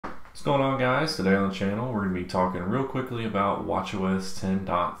What's going on, guys? Today on the channel we're going to be talking real quickly about watchOS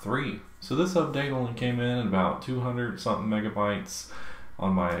 10.3. So this update only came in at about 200 something megabytes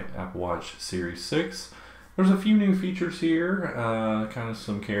on my Apple Watch Series 6. There's a few new features here, kind of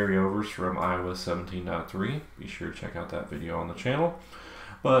some carryovers from iOS 17.3. Be sure to check out that video on the channel.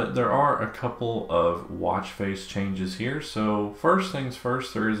 But there are a couple of watchface changes here. So first things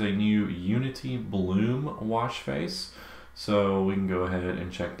first, there is a new Unity Bloom watchface. So we can go ahead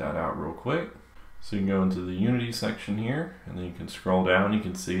and check that out real quick. So you can go into the Unity section here, and then you can scroll down. You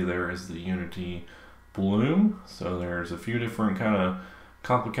can see there is the Unity Bloom. So there's a few different kind of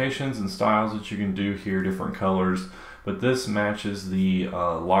complications and styles that you can do here, different colors. But this matches the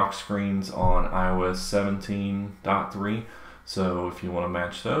lock screens on iOS 17.3. So if you want to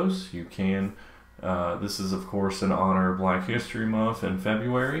match those, you can. This is of course in honor of Black History Month in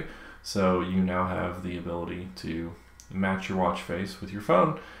February. So you now have the ability to match your watch face with your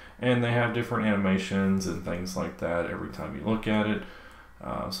phone, and they have different animations and things like that every time you look at it.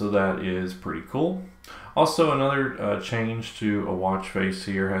 So that is pretty cool. Also, another change to a watch face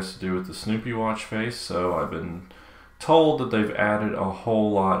here has to do with the Snoopy Watchface. So I've been told that they've added a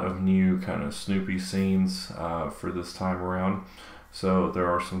whole lot of new kind of Snoopy scenes for this time around. So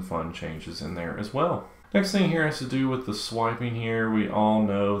there are some fun changes in there as well. Next thing here has to do with the swiping here. We all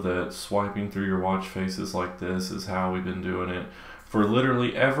know that swiping through your watch faces like this is how we've been doing it for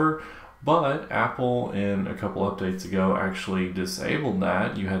literally ever. But Apple, in a couple updates ago, actually disabled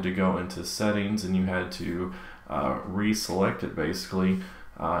that. You had to go into settings and you had to reselect it basically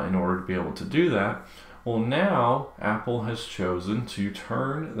in order to be able to do that. Well, now Apple has chosen to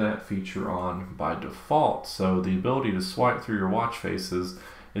turn that feature on by default. So the ability to swipe through your watch faces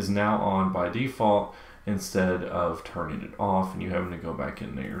is now on by default, instead of turning it off and you having to go back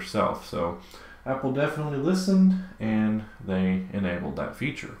in there yourself. So Apple definitely listened and they enabled that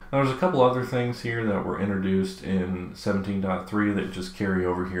feature. Now, there's a couple other things here that were introduced in 17.3 that just carry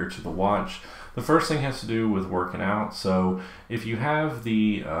over here to the watch. The first thing has to do with working out. So if you have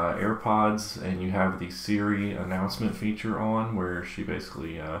the AirPods and you have the Siri announcement feature on, where she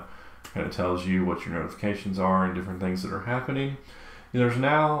basically kind of tells you what your notifications are and different things that are happening, there's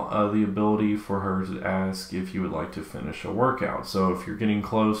now the ability for her to ask if you would like to finish a workout. So if you're getting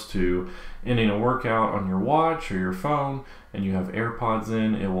close to ending a workout on your watch or your phone and you have AirPods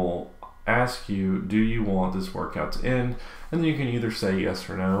in, it will ask you, do you want this workout to end? And then you can either say yes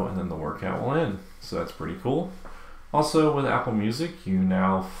or no, and then the workout will end. So that's pretty cool. Also, with Apple Music, you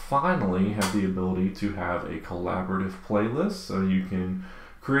now finally have the ability to have a collaborative playlist. So you can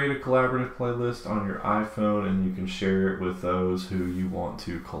create a collaborative playlist on your iPhone and you can share it with those who you want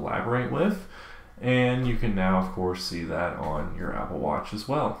to collaborate with. And you can now, of course, see that on your Apple Watch as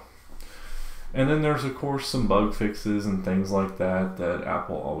well. And then there's, of course, some bug fixes and things like that that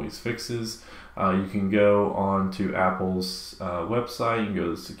Apple always fixes. You can go on to Apple's website, you can go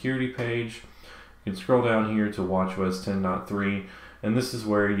to the security page, you can scroll down here to watchOS 10.3, and this is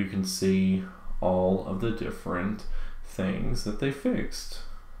where you can see all of the different things that they fixed.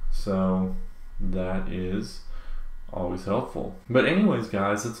 So that is always helpful. But anyways,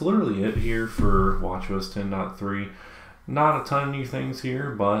 guys, that's literally it here for watchOS 10.3. Not a ton of new things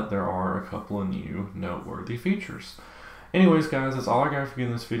here, but there are a couple of new noteworthy features. Anyways, guys, that's all I got for you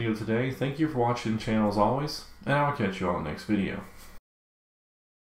in this video today. Thank you for watching the channel as always, and I'll catch you on the next video.